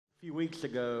A few weeks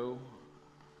ago,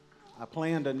 I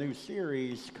planned a new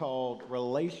series called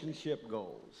Relationship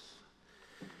Goals.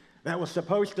 That was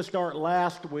supposed to start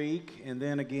last week and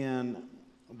then again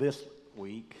this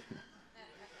week.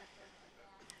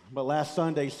 But last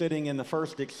Sunday, sitting in the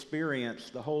first experience,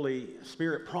 the Holy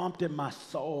Spirit prompted my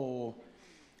soul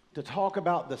to talk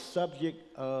about the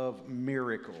subject of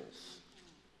miracles.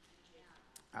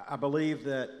 I believe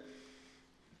that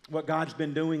what God's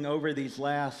been doing over these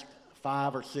last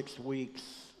 5 or 6 weeks,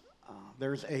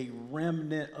 there's a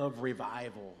remnant of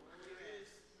revival.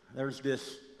 There's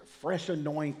this fresh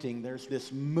anointing. There's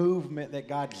this movement that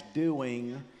God's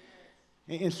doing.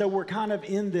 And so we're kind of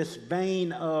in this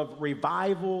vein of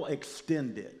revival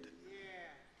extended.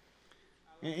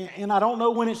 And I don't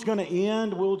know when it's going to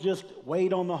end. We'll just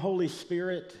wait on the Holy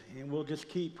Spirit and we'll just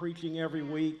keep preaching every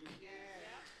week.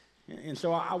 And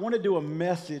so I want to do a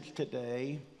message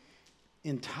today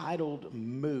entitled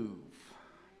Move.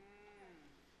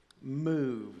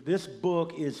 Move. This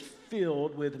book is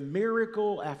filled with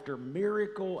miracle after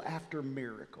miracle after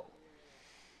miracle.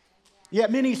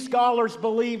 Yet many scholars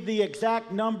believe the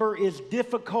exact number is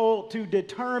difficult to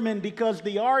determine because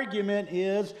the argument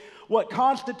is what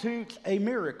constitutes a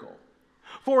miracle.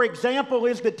 For example,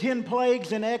 is the 10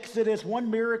 plagues in Exodus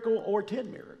one miracle or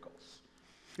 10 miracles?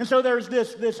 And so there's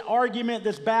this argument,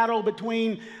 this battle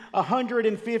between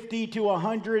 150 to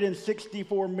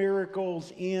 164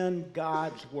 miracles in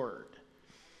God's Word.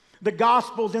 The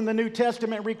Gospels in the New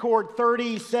Testament record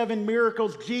 37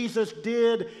 miracles Jesus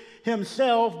did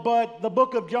himself, but the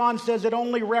book of John says it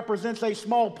only represents a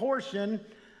small portion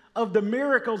of the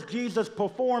miracles Jesus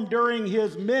performed during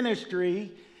his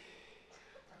ministry.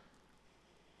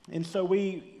 And so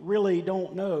we really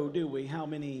don't know, do we, how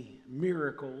many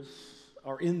miracles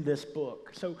are in this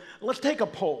book. So let's take a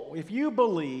poll. If you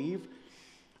believe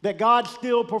that God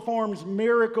still performs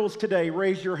miracles today,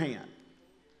 raise your hand.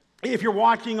 If you're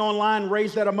watching online,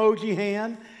 raise that emoji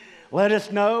hand. Let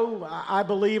us know. I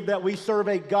believe that we serve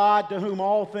a God to whom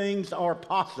all things are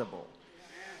possible.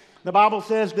 The Bible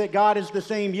says that God is the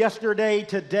same yesterday,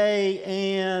 today,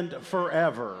 and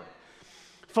forever.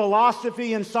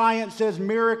 Philosophy and science says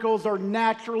miracles are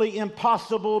naturally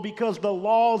impossible because the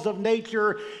laws of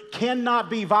nature cannot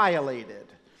be violated.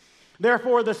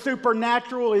 Therefore, the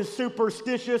supernatural is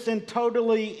superstitious and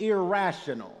totally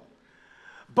irrational.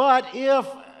 But if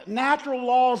natural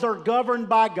laws are governed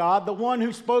by God, the one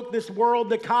who spoke this world,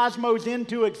 the cosmos,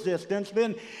 into existence,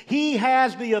 then he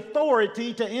has the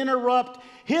authority to interrupt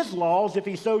his laws if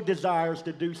he so desires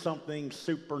to do something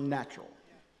supernatural.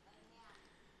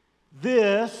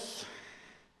 This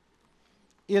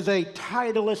is a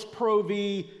Titleist Pro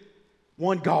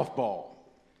V1 golf ball.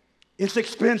 It's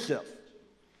expensive.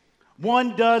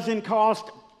 One dozen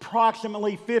cost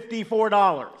approximately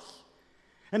 $54.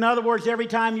 In other words, every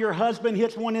time your husband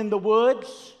hits one in the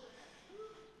woods,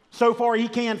 so far he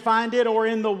can't find it, or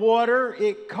in the water,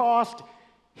 it cost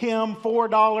him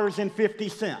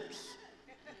 $4.50.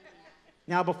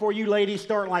 Now, before you ladies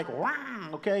start like,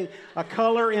 wow, okay, a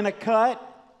color and a cut,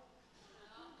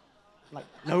 like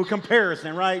no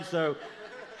comparison, right? So,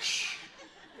 shh.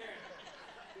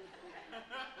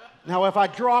 Now, if I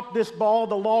drop this ball,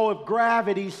 the law of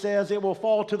gravity says it will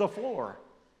fall to the floor.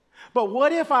 But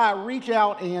what if I reach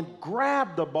out and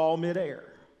grab the ball midair?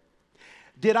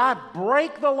 Did I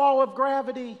break the law of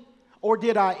gravity or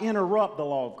did I interrupt the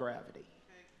law of gravity?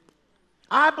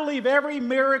 I believe every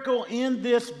miracle in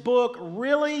this book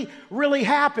really, really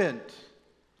happened.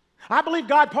 I believe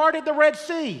God parted the Red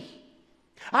Sea.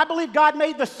 I believe God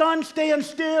made the sun stand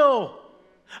still.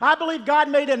 I believe God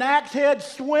made an axe head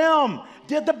swim,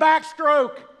 did the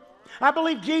backstroke. I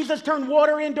believe Jesus turned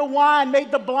water into wine,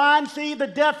 made the blind see, the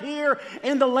deaf hear,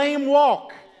 and the lame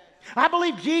walk. I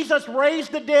believe Jesus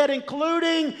raised the dead,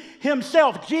 including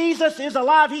himself. Jesus is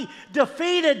alive. He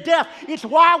defeated death. It's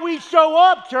why we show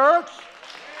up, church.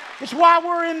 It's why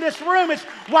we're in this room. It's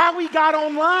why we got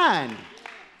online.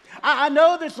 I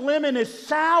know this lemon is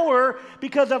sour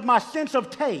because of my sense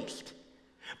of taste.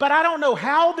 But I don't know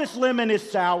how this lemon is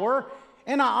sour,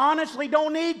 and I honestly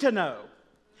don't need to know.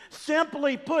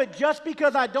 Simply put, just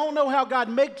because I don't know how God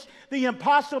makes the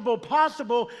impossible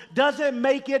possible doesn't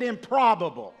make it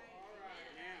improbable.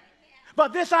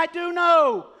 But this I do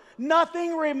know.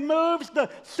 Nothing removes the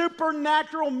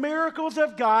supernatural miracles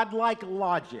of God like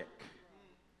logic.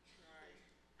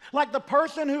 Like the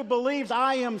person who believes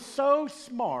I am so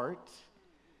smart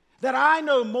that I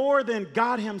know more than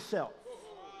God himself.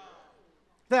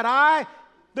 That I,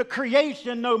 the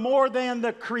creation, know more than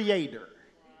the creator.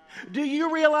 Do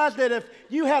you realize that if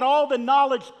you had all the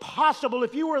knowledge possible,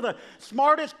 if you were the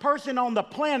smartest person on the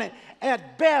planet,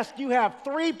 at best you have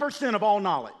 3% of all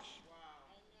knowledge?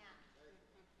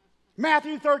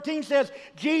 Matthew 13 says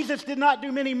Jesus did not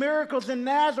do many miracles in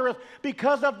Nazareth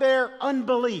because of their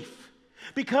unbelief,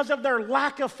 because of their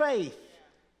lack of faith.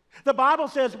 The Bible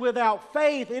says without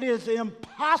faith it is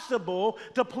impossible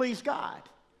to please God.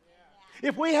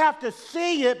 If we have to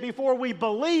see it before we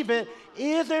believe it,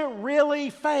 is it really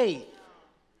faith?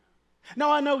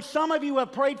 Now, I know some of you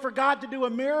have prayed for God to do a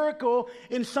miracle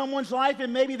in someone's life,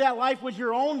 and maybe that life was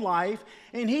your own life,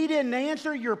 and He didn't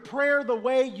answer your prayer the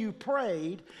way you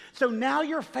prayed, so now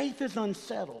your faith is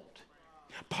unsettled,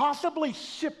 possibly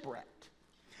shipwrecked.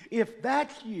 If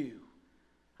that's you,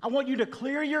 I want you to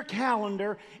clear your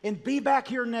calendar and be back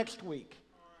here next week,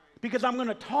 because I'm going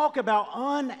to talk about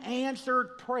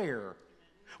unanswered prayer.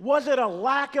 Was it a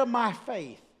lack of my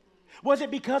faith? Was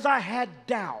it because I had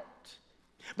doubt?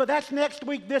 But that's next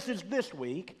week. This is this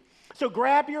week. So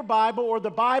grab your Bible or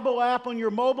the Bible app on your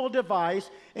mobile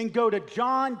device and go to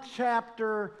John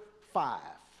chapter 5.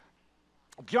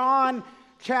 John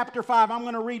chapter 5. I'm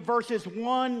going to read verses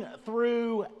 1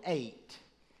 through 8. The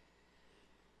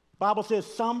Bible says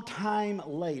sometime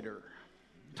later,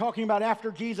 talking about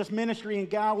after Jesus' ministry in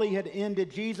Galilee had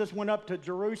ended, Jesus went up to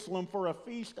Jerusalem for a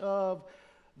feast of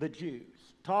the Jews.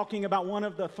 Talking about one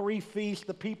of the three feasts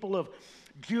the people of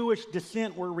Jewish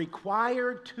descent were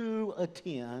required to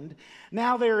attend.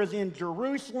 Now there is in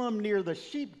Jerusalem near the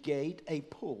sheep gate a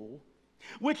pool,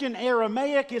 which in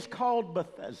Aramaic is called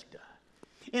Bethesda.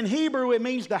 In Hebrew it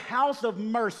means the house of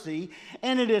mercy,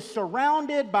 and it is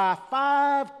surrounded by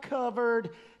 5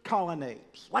 covered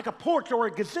colonnades, like a porch or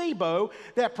a gazebo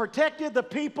that protected the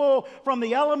people from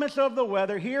the elements of the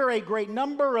weather. Here a great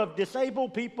number of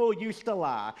disabled people used to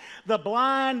lie: the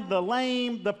blind, the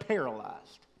lame, the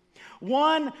paralyzed.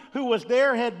 One who was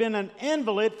there had been an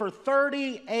invalid for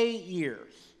 38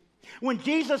 years. When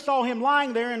Jesus saw him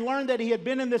lying there and learned that he had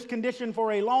been in this condition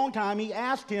for a long time, he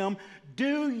asked him,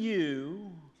 "Do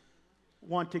you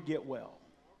want to get well?"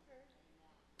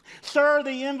 "Sir,"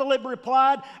 the invalid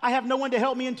replied, "I have no one to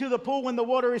help me into the pool when the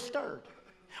water is stirred.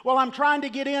 While I'm trying to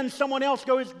get in, someone else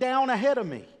goes down ahead of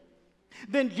me."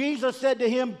 Then Jesus said to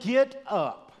him, "Get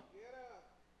up,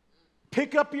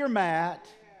 pick up your mat,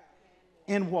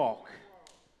 and walk."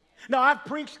 Now, I've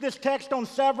preached this text on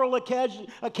several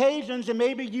occasions, and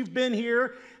maybe you've been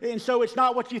here, and so it's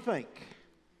not what you think.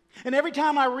 And every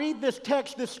time I read this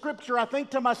text, this scripture, I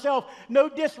think to myself, no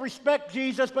disrespect,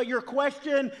 Jesus, but your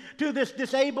question to this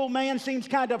disabled man seems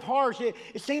kind of harsh. It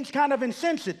seems kind of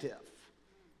insensitive.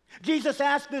 Jesus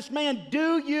asked this man,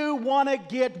 "Do you want to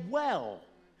get well?"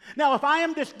 Now, if I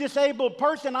am this disabled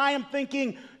person, I am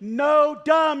thinking, no,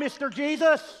 duh, Mr.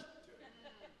 Jesus.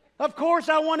 Of course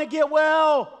I want to get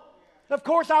well. Of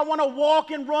course I want to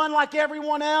walk and run like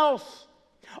everyone else.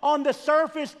 On the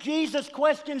surface, Jesus'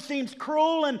 question seems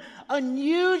cruel and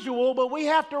unusual, but we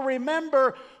have to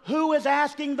remember who is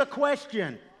asking the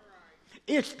question.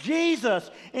 It's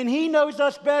Jesus, and He knows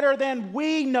us better than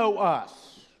we know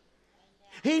us.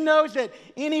 He knows that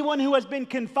anyone who has been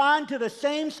confined to the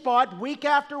same spot week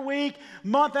after week,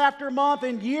 month after month,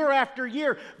 and year after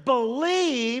year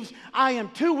believes, "I am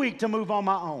too weak to move on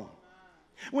my own."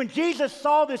 When Jesus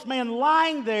saw this man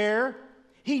lying there,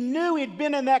 He knew he'd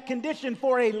been in that condition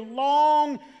for a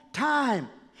long time.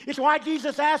 It's why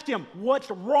Jesus asked him, "What's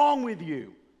wrong with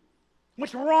you?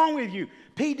 What's wrong with you?"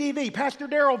 PDV, Pastor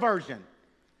Darryl version.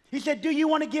 He said, "Do you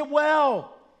want to get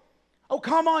well?" Oh,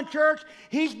 come on, church.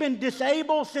 He's been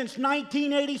disabled since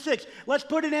 1986. Let's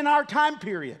put it in our time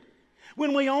period,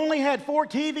 when we only had 4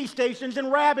 TV stations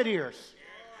and rabbit ears.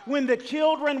 When the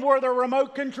children were the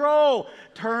remote control.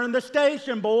 Turn the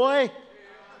station, boy.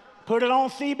 Put it on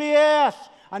CBS.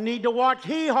 I need to watch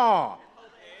Hee Haw.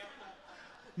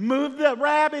 Move the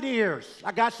rabbit ears.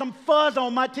 I got some fuzz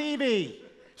on my TV.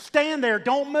 Stand there,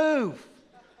 don't move.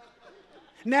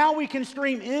 Now we can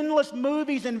stream endless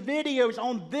movies and videos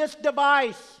on this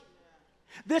device.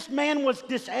 This man was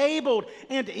disabled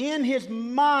and in his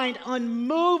mind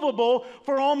unmovable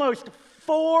for almost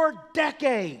 4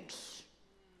 decades.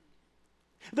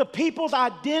 The people's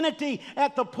identity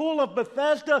at the pool of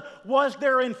Bethesda was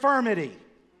their infirmity.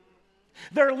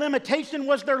 Their limitation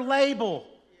was their label.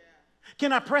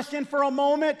 Can I press in for a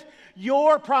moment?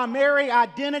 Your primary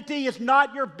identity is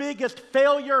not your biggest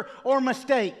failure or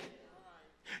mistake.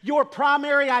 Your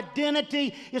primary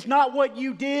identity is not what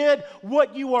you did,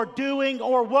 what you are doing,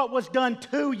 or what was done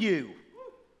to you.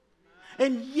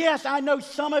 And yes, I know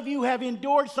some of you have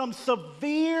endured some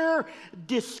severe,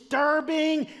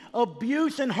 disturbing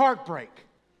abuse and heartbreak.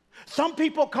 Some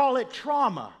people call it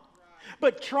trauma.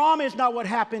 But trauma is not what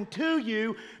happened to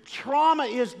you. Trauma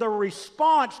is the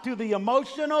response to the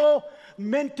emotional,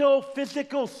 mental,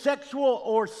 physical, sexual,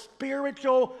 or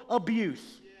spiritual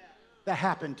abuse that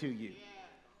happened to you.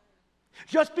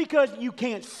 Just because you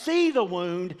can't see the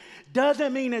wound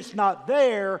doesn't mean it's not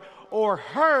there or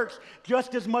hurts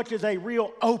just as much as a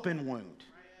real open wound.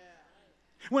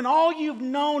 When all you've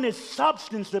known is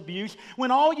substance abuse, when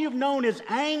all you've known is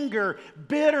anger,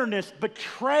 bitterness,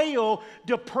 betrayal,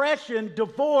 depression,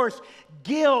 divorce,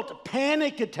 guilt,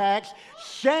 panic attacks,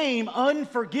 shame,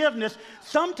 unforgiveness,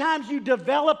 sometimes you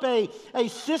develop a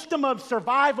system of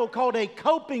survival called a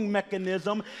coping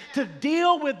mechanism to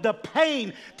deal with the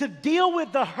pain, to deal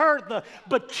with the hurt, the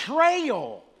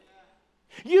betrayal.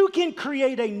 You can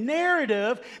create a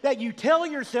narrative that you tell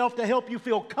yourself to help you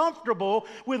feel comfortable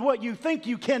with what you think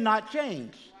you cannot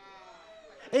change.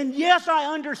 And yes,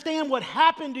 I understand what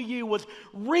happened to you was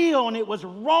real and it was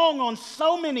wrong on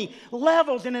so many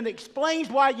levels, and it explains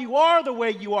why you are the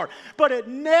way you are. But it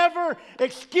never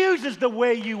excuses the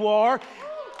way you are,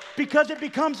 because it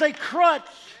becomes a crutch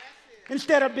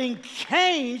instead of being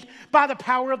changed by the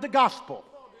power of the gospel.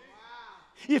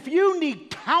 If you need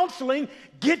counseling,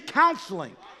 get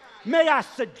counseling. May I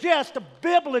suggest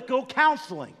biblical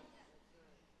counseling?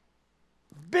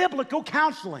 Biblical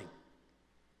counseling.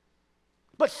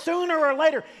 But sooner or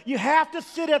later, you have to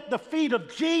sit at the feet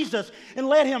of Jesus and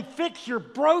let Him fix your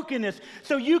brokenness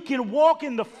so you can walk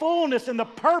in the fullness and the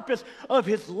purpose of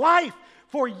His life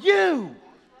for you.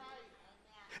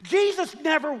 Jesus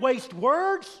never wastes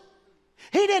words.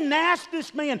 He didn't ask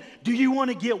this man, do you want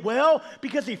to get well?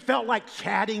 Because he felt like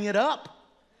chatting it up.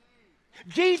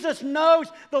 Jesus knows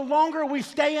the longer we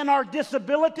stay in our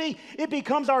disability, it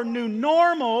becomes our new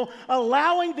normal,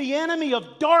 allowing the enemy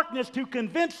of darkness to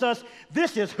convince us,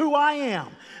 this is who I am.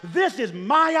 This is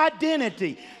my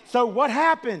identity. So what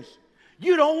happens?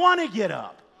 You don't want to get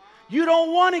up. You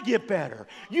don't want to get better.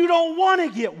 You don't want to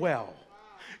get well.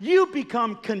 You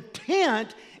become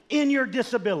content in your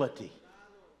disability.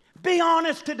 Be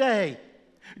honest today.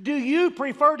 Do you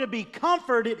prefer to be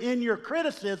comforted in your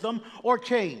criticism or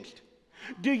changed?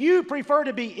 Do you prefer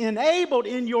to be enabled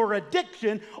in your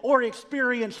addiction or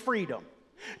experience freedom?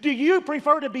 Do you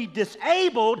prefer to be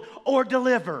disabled or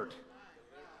delivered?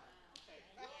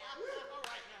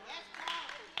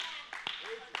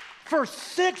 For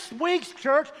 6 weeks,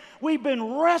 church, we've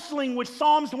been wrestling with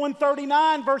Psalms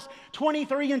 139, verse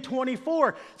 23 and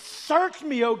 24. Search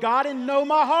me, O God, and know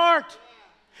my heart.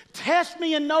 Test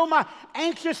me and know my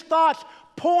anxious thoughts.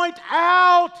 Point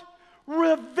out,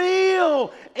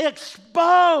 reveal,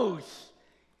 expose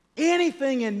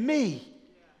anything in me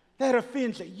that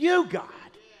offends you, God,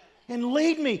 and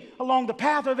lead me along the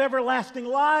path of everlasting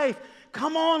life.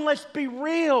 Come on, let's be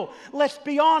real. Let's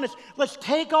be honest. Let's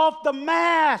take off the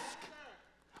mask.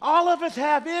 All of us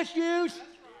have issues.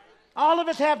 All of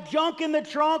us have junk in the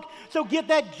trunk. So get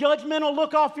that judgmental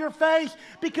look off your face,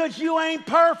 because you ain't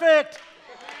perfect.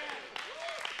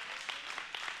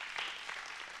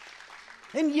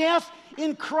 And yes,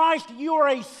 in Christ, you are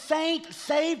a saint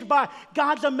saved by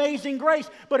God's amazing grace.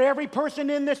 But every person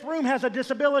in this room has a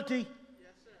disability. Yes,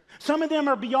 some of them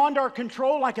are beyond our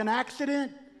control, like an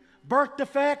accident, birth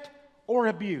defect, or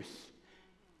abuse.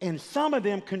 And some of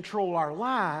them control our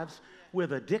lives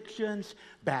with addictions,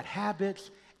 bad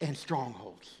habits, and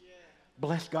strongholds. Yeah.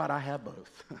 Bless God, I have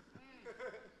both.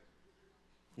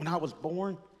 When I was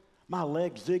born, my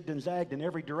legs zigged and zagged in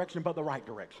every direction but the right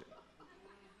direction.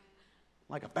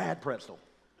 Like a bad pretzel.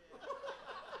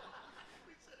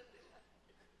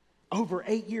 Over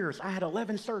 8 years, I had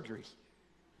 11 surgeries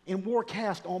and wore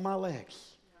casts on my legs.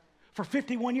 For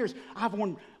 51 years, I've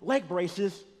worn leg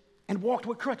braces and walked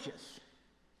with crutches.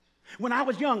 When I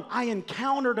was young, I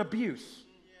encountered abuse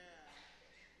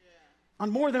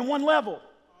on more than one level.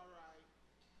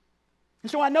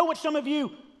 And so I know what some of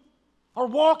you are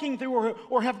walking through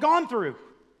or have gone through.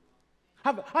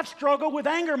 I've struggled with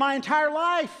anger my entire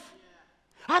life.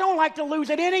 I don't like to lose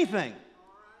at anything.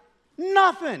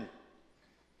 Nothing.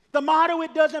 The motto,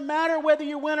 it doesn't matter whether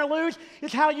you win or lose,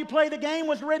 is how you play the game,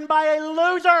 was written by a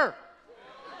loser.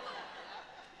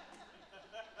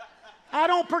 I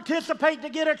don't participate to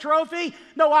get a trophy.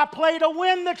 No, I play to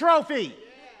win the trophy.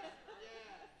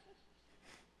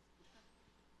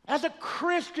 As a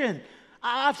Christian,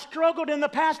 I've struggled in the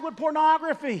past with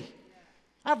pornography.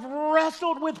 I've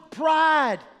wrestled with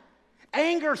pride.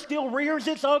 Anger still rears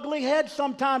its ugly head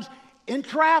sometimes in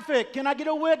traffic. Can I get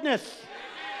a witness?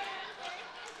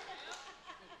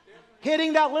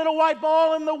 Hitting that little white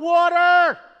ball in the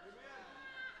water.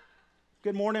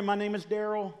 Good morning, my name is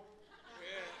Darryl.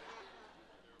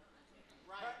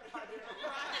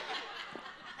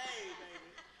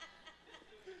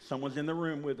 Someone's in the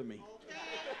room with me.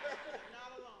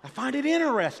 I find it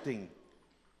interesting.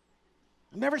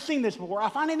 I've never seen this before. I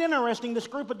find it interesting this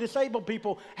group of disabled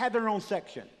people had their own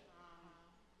section.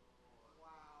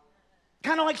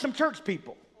 Kind of like some church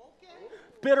people.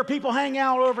 Bitter people hang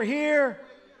out over here.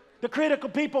 The critical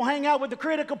people hang out with the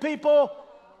critical people.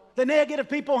 The negative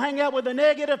people hang out with the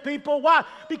negative people. Why?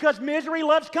 Because misery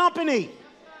loves company.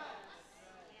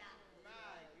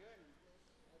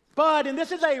 But, and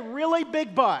this is a really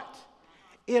big but,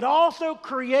 it also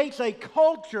creates a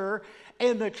culture,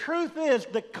 and the truth is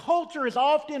the culture is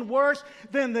often worse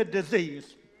than the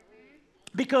disease.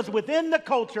 Because within the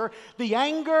culture, the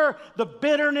anger, the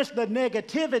bitterness, the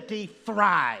negativity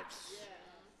thrives.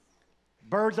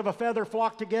 Birds of a feather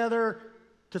flock together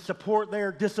to support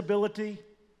their disability.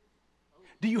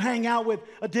 Do you hang out with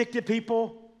addicted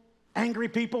people, angry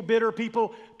people, bitter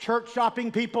people, church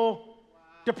shopping people,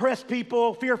 depressed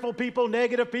people, fearful people,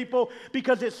 negative people,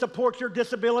 because it supports your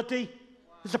disability?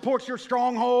 It supports your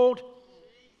stronghold.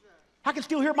 I can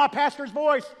still hear my pastor's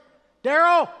voice.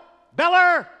 Darryl,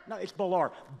 Bellar. No, it's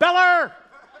Bellar. Bellar.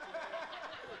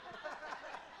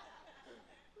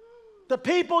 The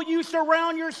people you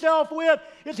surround yourself with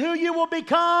is who you will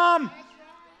become.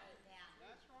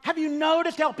 Have you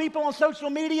noticed how people on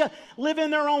social media live in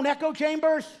their own echo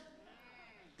chambers?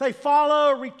 They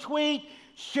follow, retweet,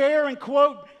 share, and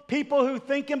quote people who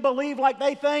think and believe like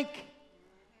they think.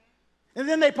 And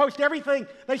then they post everything.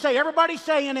 They say, everybody's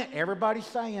saying it. Everybody's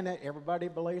saying it. Everybody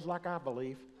believes like I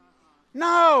believe.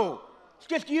 No, it's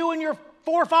just you and your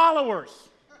 4 followers.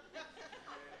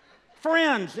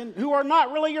 Friends, and who are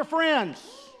not really your friends.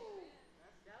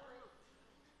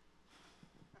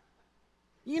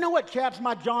 You know what chaps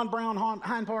my John Brown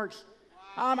hind parts?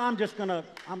 I'm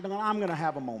gonna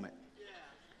have a moment.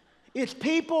 It's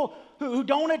people who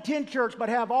don't attend church but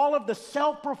have all of the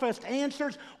self-professed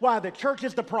answers why the church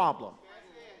is the problem.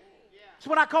 It's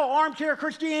what I call armchair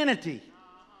Christianity.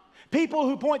 People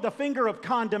who point the finger of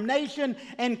condemnation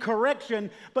and correction,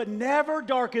 but never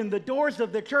darken the doors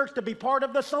of the church to be part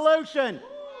of the solution.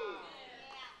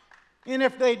 And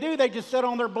if they do, they just sit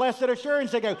on their blessed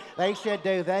assurance. They go, they should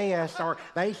do this or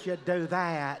they should do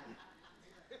that.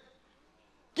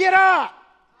 Get up.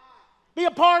 Be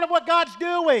a part of what God's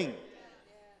doing.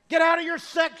 Get out of your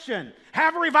section.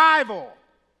 Have revival.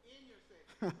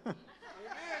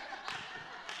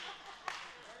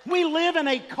 We live in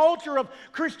a culture of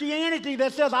Christianity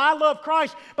that says, I love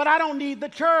Christ, but I don't need the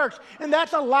church. And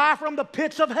that's a lie from the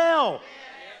pits of hell.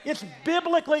 It's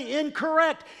biblically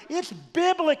incorrect. It's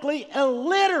biblically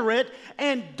illiterate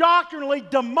and doctrinally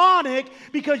demonic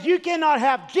because you cannot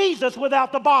have Jesus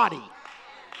without the body.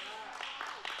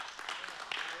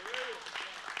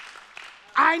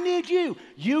 I need you.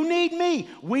 You need me.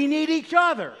 We need each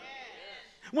other.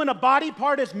 When a body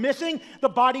part is missing, the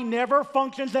body never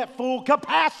functions at full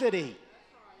capacity.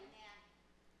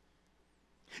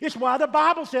 It's why the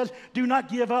Bible says, do not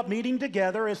give up meeting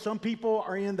together as some people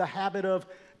are in the habit of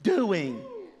doing.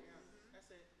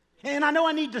 And I know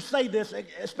I need to say this,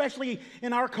 especially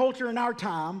in our culture and our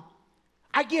time.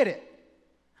 I get it.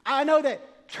 I know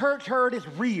that church hurt is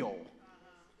real.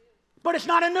 But it's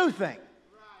not a new thing.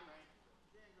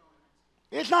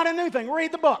 It's not a new thing.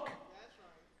 Read the book.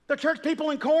 The church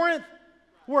people in Corinth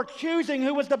were choosing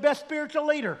who was the best spiritual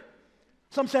leader.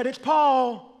 Some said it's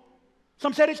Paul.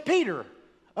 Some said it's Peter.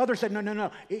 Others said,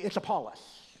 no, it's Apollos.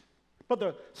 But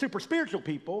the super spiritual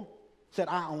people said,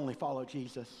 I only follow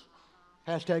Jesus.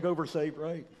 Hashtag oversaved,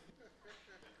 right?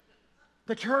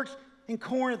 The church in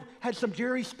Corinth had some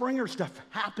Jerry Springer stuff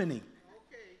happening.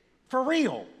 For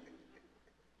real.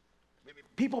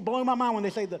 People blow my mind when they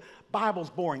say the Bible's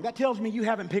boring. That tells me you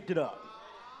haven't picked it up.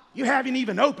 You haven't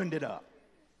even opened it up.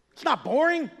 It's not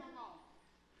boring.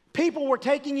 People were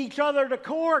taking each other to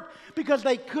court because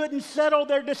they couldn't settle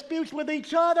their disputes with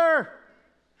each other.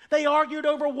 They argued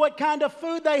over what kind of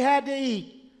food they had to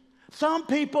eat. Some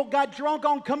people got drunk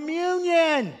on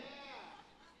communion.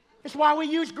 That's why we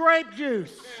use grape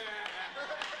juice.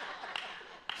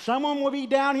 Someone will be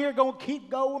down here going, keep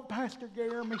going, Pastor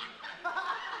Jeremy.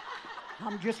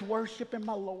 I'm just worshiping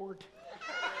my Lord.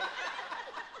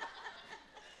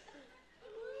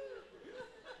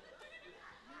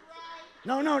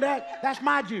 No, that's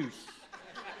my juice.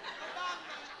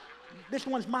 This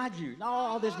one's my juice.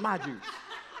 No, this is my juice.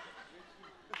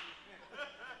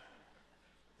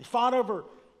 They fought over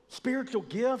spiritual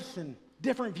gifts and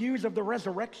different views of the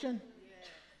resurrection.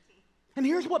 And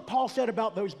here's what Paul said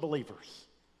about those believers.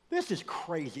 This is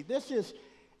crazy. This is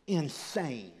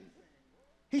insane.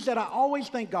 He said, I always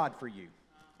thank God for you.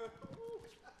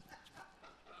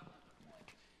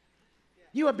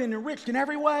 You have been enriched in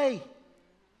every way.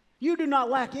 You do not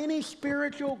lack any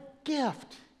spiritual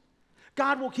gift.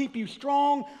 God will keep you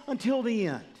strong until the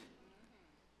end.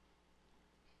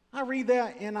 I read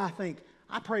that and I think,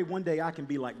 I pray one day I can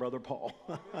be like Brother Paul.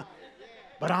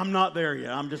 But I'm not there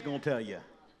yet. I'm just going to tell you.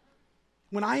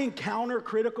 When I encounter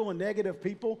critical and negative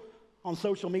people on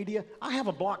social media, I have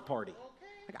a block party.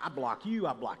 Like, I block you,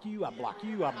 I block you, I block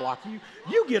you, I block you.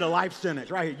 You get a life sentence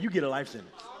right here. You get a life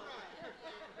sentence.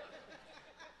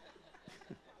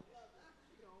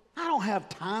 I don't have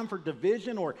time for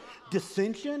division or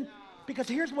dissension because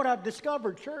here's what I've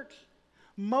discovered, church.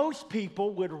 Most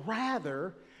people would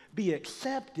rather be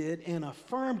accepted and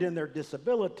affirmed in their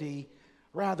disability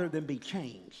rather than be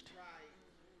changed.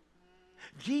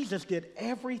 Jesus did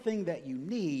everything that you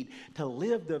need to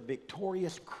live the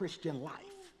victorious Christian life.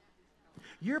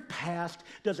 Your past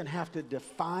doesn't have to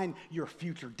define your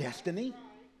future destiny.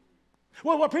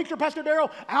 Well, preacher, Pastor Darryl,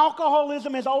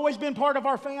 alcoholism has always been part of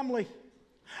our family.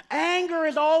 Anger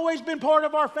has always been part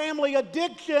of our family.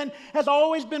 Addiction has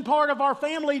always been part of our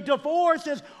family. Divorce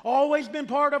has always been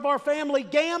part of our family.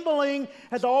 Gambling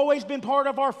has always been part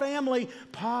of our family.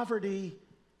 Poverty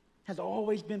has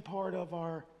always been part of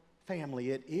our family.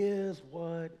 It is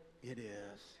what it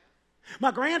is.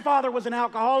 My grandfather was an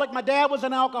alcoholic. My dad was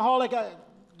an alcoholic. I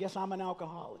guess I'm an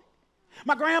alcoholic.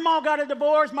 My grandma got a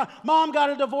divorce. My mom got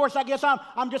a divorce. I guess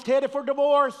I'm just headed for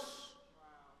divorce.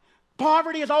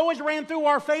 Poverty has always ran through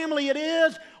our family. It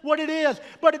is what it is,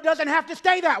 but it doesn't have to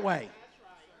stay that way.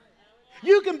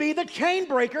 You can be the chain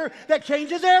breaker that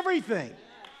changes everything.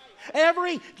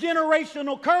 Every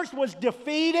generational curse was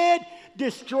defeated,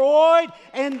 destroyed,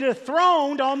 and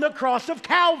dethroned on the cross of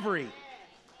Calvary.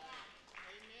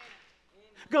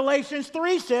 Galatians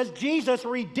 3 says Jesus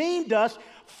redeemed us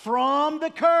from the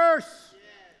curse.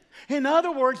 In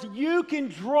other words, you can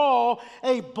draw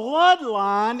a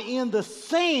bloodline in the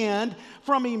sand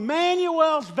from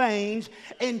Emmanuel's veins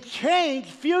and change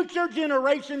future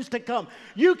generations to come.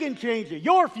 You can change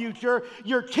your future,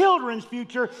 your children's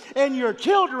future, and your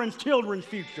children's children's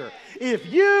future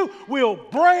if you will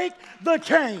break the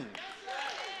chain.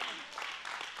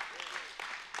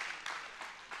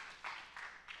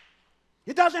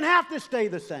 It doesn't have to stay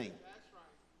the same.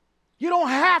 You don't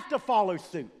have to follow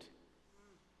suit.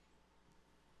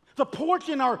 The porch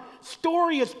in our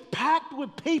story is packed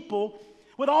with people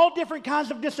with all different kinds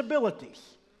of disabilities.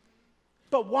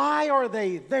 But why are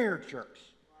they there, church?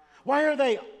 Why are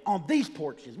they on these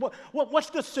porches? What's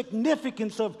the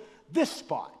significance of this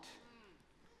spot?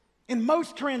 In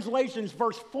most translations,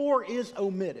 verse 4 is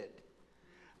omitted.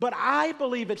 But I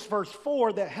believe it's verse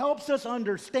 4 that helps us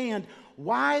understand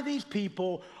why these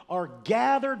people are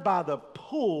gathered by the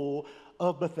pool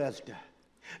of Bethesda.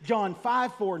 John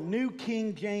 5:4, New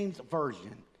King James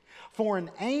Version. For an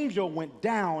angel went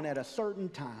down at a certain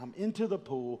time into the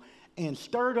pool and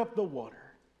stirred up the water.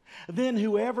 Then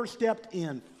whoever stepped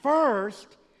in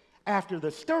first after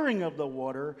the stirring of the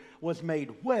water was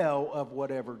made well of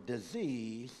whatever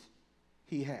disease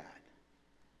he had.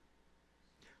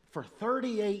 For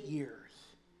 38 years,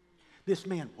 this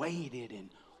man waited and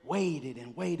waited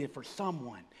and waited for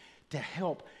someone to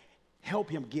help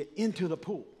him get into the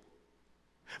pool.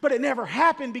 But it never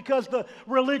happened because the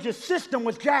religious system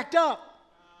was jacked up.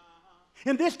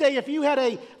 In this day, if you had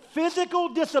a physical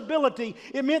disability,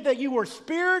 it meant that you were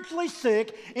spiritually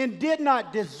sick and did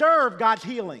not deserve God's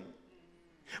healing.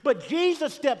 But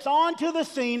Jesus steps onto the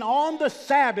scene on the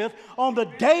Sabbath, on the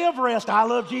day of rest. I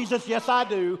love Jesus. Yes, I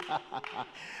do.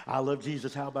 I love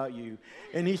Jesus. How about you?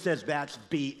 And he says, that's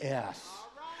BS.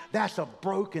 That's a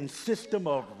broken system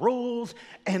of rules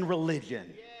and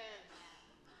religion.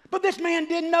 But this man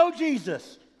didn't know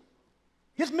Jesus.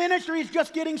 His ministry is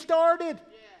just getting started.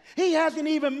 He hasn't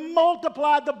even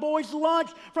multiplied the boys' lunch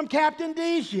from Captain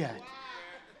D's yet.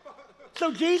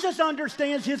 So Jesus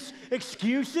understands his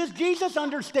excuses. Jesus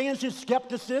understands his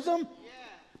skepticism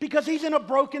because he's in a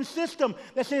broken system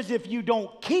that says if you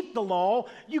don't keep the law,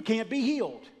 you can't be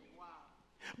healed.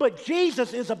 But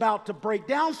Jesus is about to break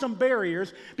down some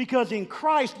barriers because in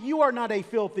Christ you are not a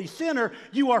filthy sinner,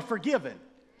 you are forgiven.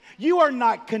 You are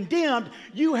not condemned,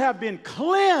 you have been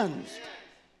cleansed.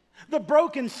 The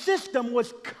broken system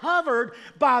was covered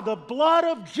by the blood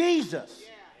of Jesus.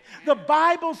 The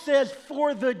Bible says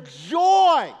for the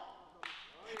joy,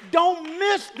 don't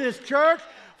miss this, church,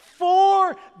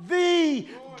 for the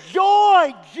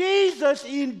joy Jesus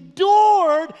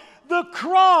endured the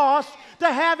cross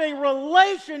to have a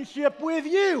relationship with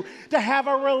you, to have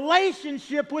a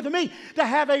relationship with me, to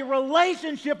have a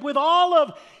relationship with all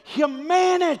of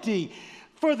humanity.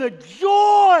 For the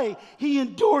joy he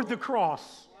endured the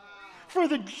cross. For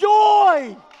the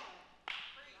joy.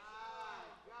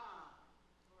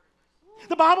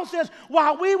 The Bible says,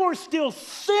 while we were still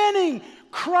sinning,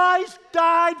 Christ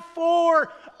died for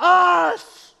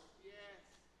us.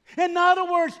 In other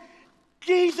words,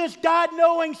 Jesus died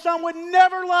knowing some would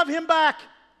never love him back.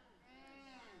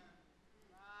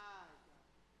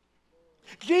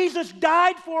 Jesus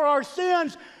died for our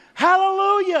sins.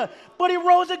 Hallelujah. But he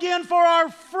rose again for our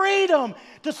freedom,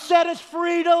 to set us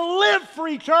free to live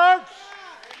free, church.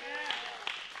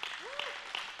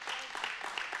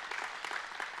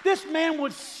 This man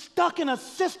was stuck in a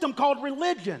system called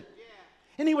religion.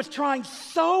 And he was trying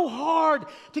so hard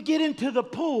to get into the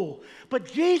pool.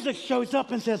 But Jesus shows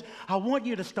up and says, I want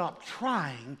you to stop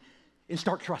trying and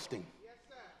start trusting.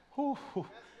 Ooh,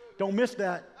 don't miss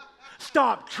that.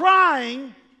 Stop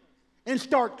trying and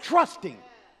start trusting.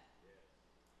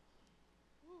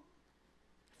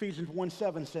 Ephesians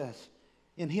 1:7 says,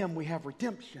 in him we have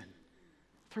redemption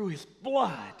through his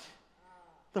blood,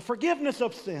 the forgiveness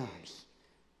of sins,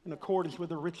 in accordance with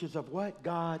the riches of what?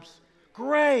 God's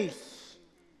grace.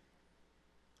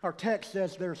 Our text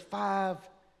says there's 5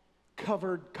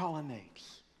 covered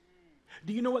colonnades.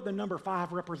 Do you know what the number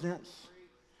 5 represents?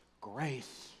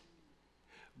 Grace.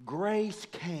 Grace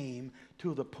came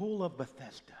to the pool of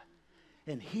Bethesda.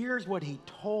 And here's what he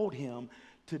told him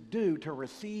to do to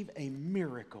receive a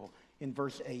miracle in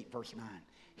verse 8, verse 9.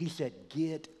 He said,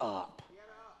 get up.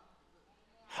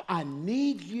 I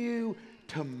need you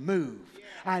to move.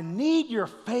 I need your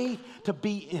faith to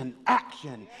be in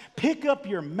action. Pick up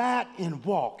your mat and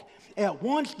walk. At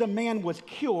once the man was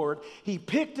cured. He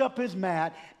picked up his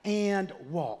mat and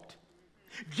walked.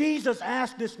 Jesus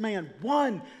asked this man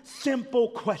one simple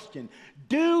question.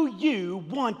 Do you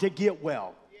want to get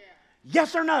well?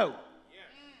 Yes or no?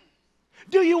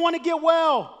 Do you want to get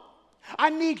well?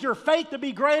 I need your faith to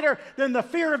be greater than the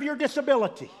fear of your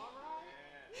disability.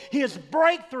 His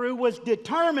breakthrough was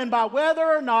determined by whether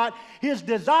or not his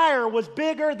desire was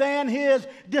bigger than his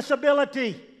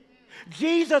disability.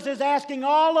 Jesus is asking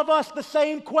all of us the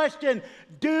same question.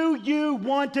 Do you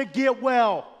want to get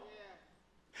well?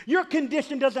 Your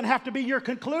condition doesn't have to be your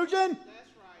conclusion.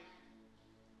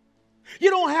 You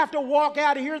don't have to walk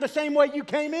out of here the same way you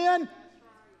came in.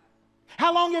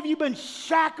 How long have you been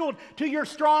shackled to your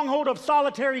stronghold of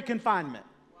solitary confinement?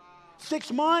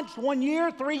 6 months, 1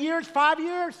 year, 3 years, 5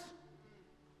 years?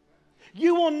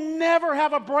 You will never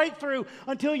have a breakthrough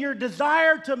until your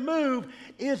desire to move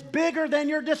is bigger than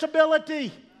your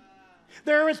disability.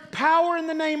 There is power in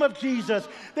the name of Jesus.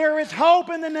 There is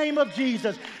hope in the name of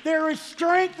Jesus. There is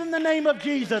strength in the name of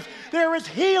Jesus. There is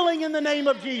healing in the name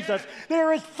of Jesus.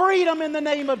 There is freedom in the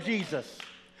name of Jesus.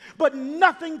 But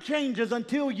nothing changes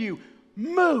until you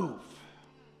move.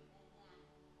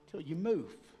 Until you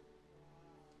move.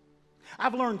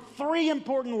 I've learned 3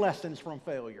 important lessons from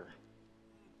failure.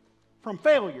 From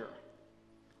failure.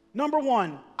 Number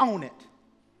 1, own it.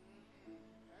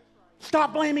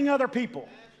 Stop blaming other people.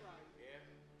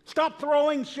 Stop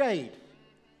throwing shade.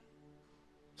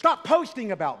 Stop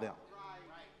posting about them.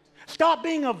 Stop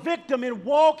being a victim and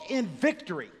walk in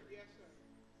victory.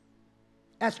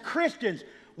 As Christians,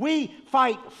 we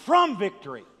fight from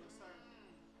victory,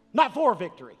 not for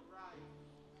victory.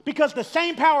 Because the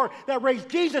same power that raised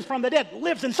Jesus from the dead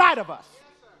lives inside of us.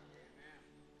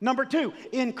 Number 2,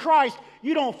 in Christ,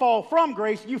 you don't fall from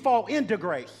grace, you fall into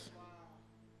grace.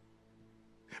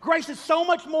 Grace is so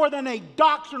much more than a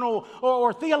doctrinal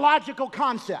or theological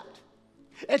concept.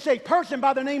 It's a person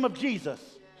by the name of Jesus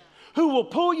who will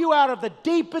pull you out of the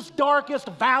deepest, darkest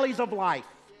valleys of life.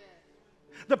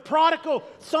 The prodigal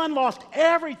son lost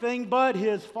everything but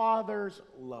his father's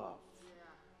love.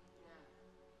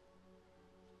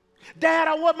 Dad,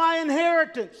 I want my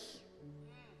inheritance.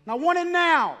 And I want it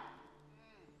now.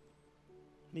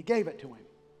 And he gave it to him.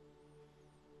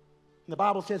 And the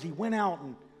Bible says he went out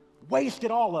and wasted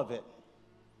all of it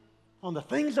on the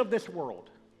things of this world.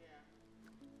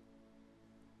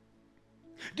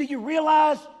 Do you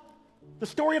realize the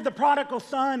story of the prodigal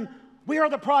son? We are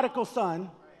the prodigal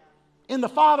son, and the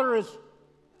father is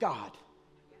God.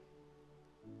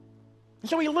 And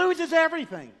so he loses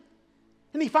everything.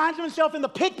 And he finds himself in the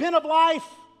pig pen of life.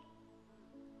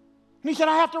 And he said,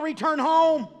 I have to return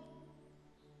home.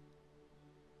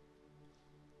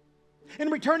 And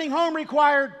returning home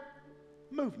required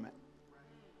movement.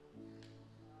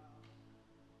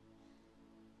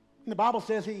 And the Bible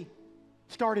says he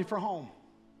started for home.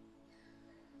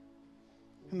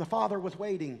 And the father was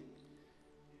waiting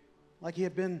like he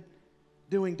had been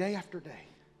doing day after day,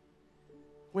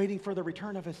 waiting for the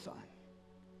return of his son.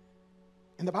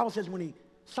 And the Bible says when he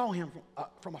saw him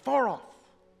from afar off,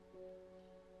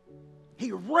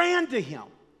 he ran to him.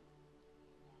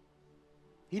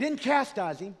 He didn't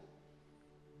chastise him.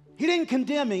 He didn't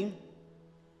condemn him.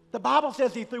 The Bible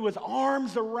says he threw his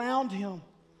arms around him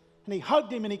and he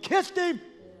hugged him and he kissed him.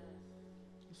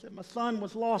 He said, my son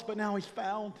was lost, but now he's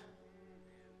found.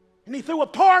 And he threw a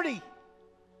party.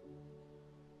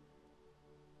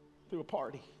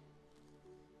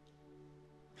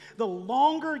 The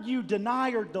longer you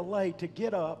deny or delay to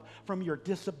get up from your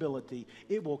disability,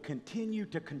 it will continue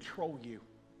to control you.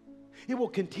 It will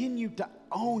continue to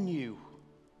own you.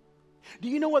 Do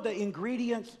you know what the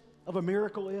ingredients of a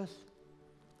miracle is?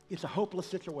 It's a hopeless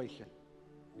situation.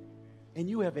 And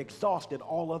you have exhausted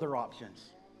all other options.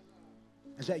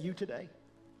 Is that you today?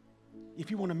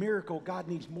 If you want a miracle, God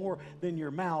needs more than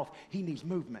your mouth. He needs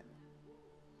movement.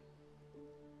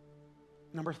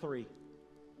 Number 3,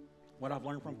 what I've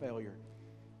learned from failure.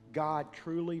 God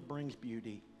truly brings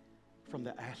beauty from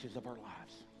the ashes of our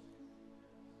lives.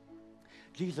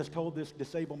 Jesus told this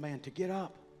disabled man to get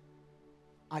up.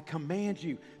 I command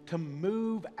you to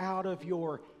move out of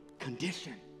your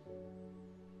condition.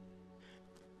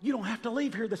 You don't have to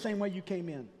leave here the same way you came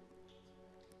in.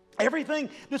 Everything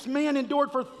this man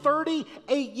endured for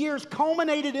 38 years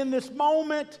culminated in this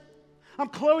moment. I'm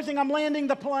closing, I'm landing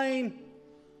the plane.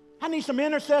 I need some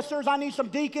intercessors, I need some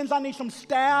deacons, I need some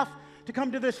staff to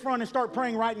come to this front and start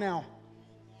praying right now.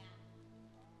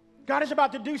 God is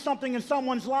about to do something in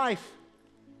someone's life.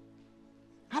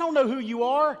 I don't know who you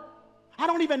are. I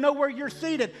don't even know where you're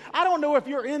seated. I don't know if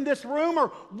you're in this room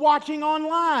or watching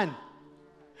online.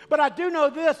 But I do know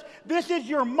this. This is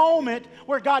your moment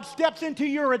where God steps into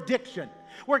your addiction,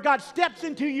 where God steps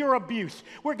into your abuse,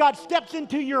 where God steps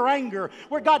into your anger,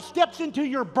 where God steps into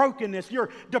your brokenness, your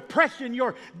depression,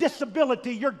 your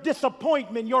disability, your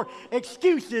disappointment, your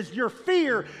excuses, your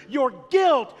fear, your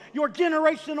guilt, your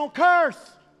generational curse,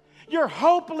 your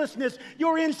hopelessness,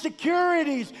 your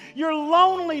insecurities, your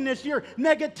loneliness, your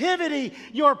negativity,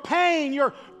 your pain,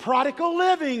 your prodigal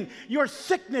living, your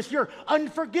sickness, your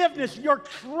unforgiveness, your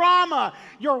trauma,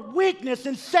 your weakness,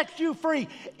 and sets you free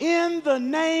in the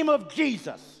name of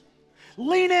Jesus.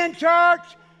 Lean in, church,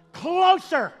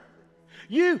 closer.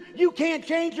 You can't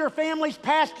change your family's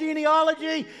past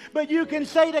genealogy, but you can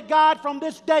say to God from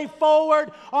this day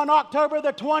forward on October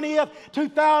the 20th,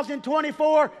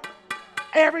 2024,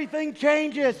 everything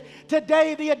changes.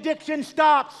 Today the addiction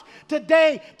stops.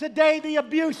 Today the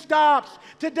abuse stops.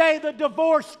 Today the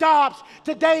divorce stops.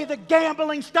 Today the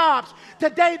gambling stops.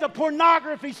 Today the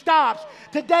pornography stops.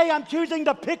 Today I'm choosing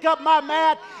to pick up my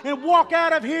mat and walk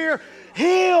out of here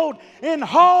healed and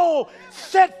whole,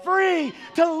 set free,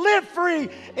 to live free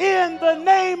in the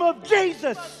name of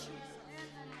Jesus.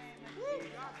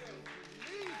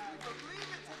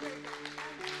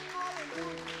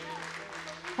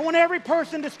 I want every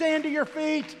person to stand to your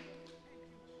feet.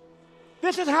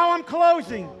 This is how I'm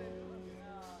closing.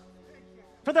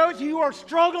 For those of you who are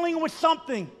struggling with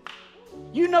something,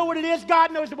 you know what it is.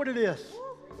 God knows what it is.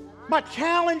 My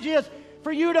challenge is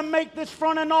for you to make this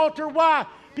front an altar. Why?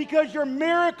 Because your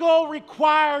miracle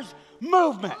requires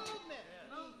movement.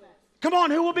 Come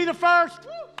on, who will be the first?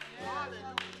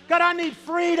 God, I need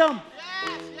freedom.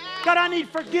 God, I need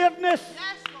forgiveness.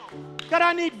 God,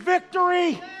 I need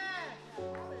victory.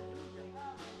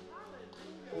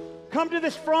 Come to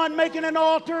this front, making an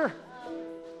altar.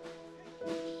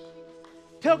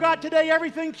 Tell God today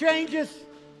everything changes.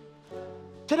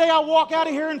 Today I walk out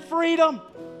of here in freedom.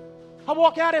 I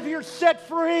walk out of here set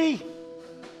free.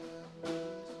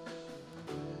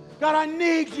 God, I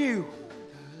need you.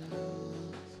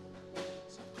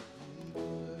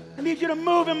 I need you to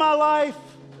move in my life.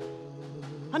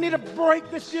 I need to break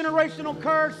this generational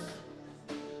curse.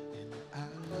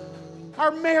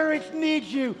 Our marriage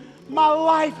needs you. My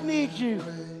life needs you.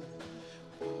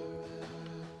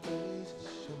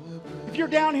 If you're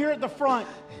down here at the front,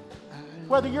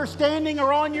 whether you're standing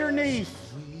or on your knees,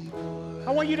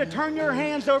 I want you to turn your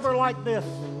hands over like this.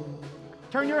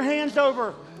 Turn your hands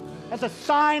over as a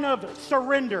sign of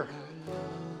surrender.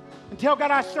 And tell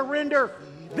God, I surrender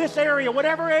this area,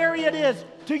 whatever area it is,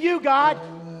 to you, God.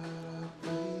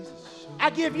 I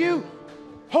give you,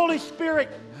 Holy Spirit,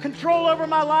 control over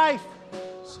my life.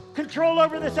 Control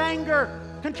over this anger,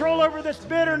 control over this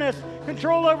bitterness,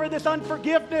 control over this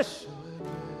unforgiveness.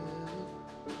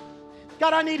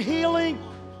 God, I need healing.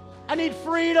 I need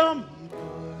freedom.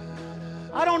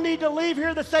 I don't need to leave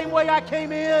here the same way I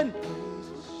came in.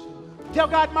 Tell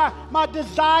God my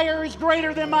desire is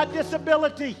greater than my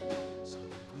disability.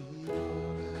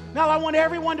 Now I want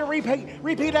everyone to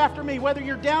repeat after me, whether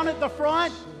you're down at the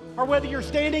front or whether you're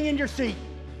standing in your seat.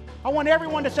 I want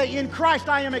everyone to say, in Christ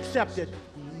I am accepted.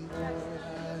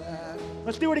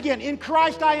 Let's do it again. In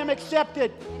Christ I am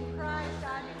accepted. In Christ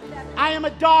I am accepted. I am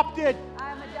adopted.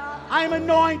 I am adopted. I am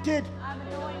anointed. I am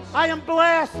anointed. I am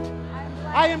blessed. I am blessed.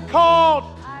 I am called.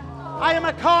 I am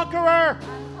a conqueror.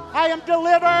 I am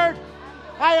delivered.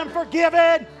 I am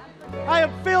forgiven. I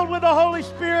am filled with the Holy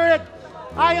Spirit.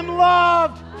 I am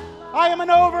loved. I am an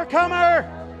overcomer.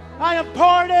 I am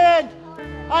pardoned.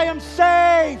 I am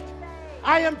saved.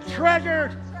 I am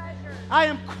treasured. I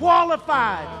am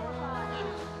qualified.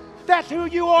 That's who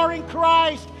you are in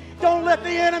Christ. Don't let the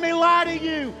enemy lie to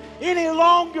you any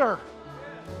longer.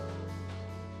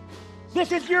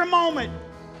 This is your moment.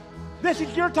 This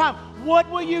is your time. What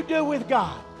will you do with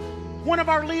God? One of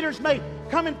our leaders may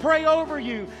come and pray over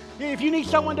you. If you need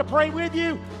someone to pray with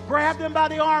you, grab them by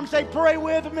the arm, say, pray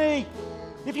with me.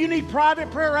 If you need private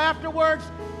prayer afterwards,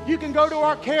 you can go to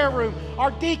our care room.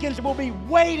 Our deacons will be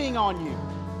waiting on you.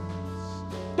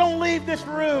 Don't leave this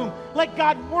room. Let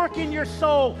God work in your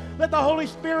soul. Let the Holy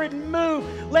Spirit move.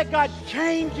 Let God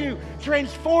change you,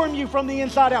 transform you from the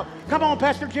inside out. Come on,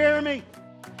 Pastor Jeremy.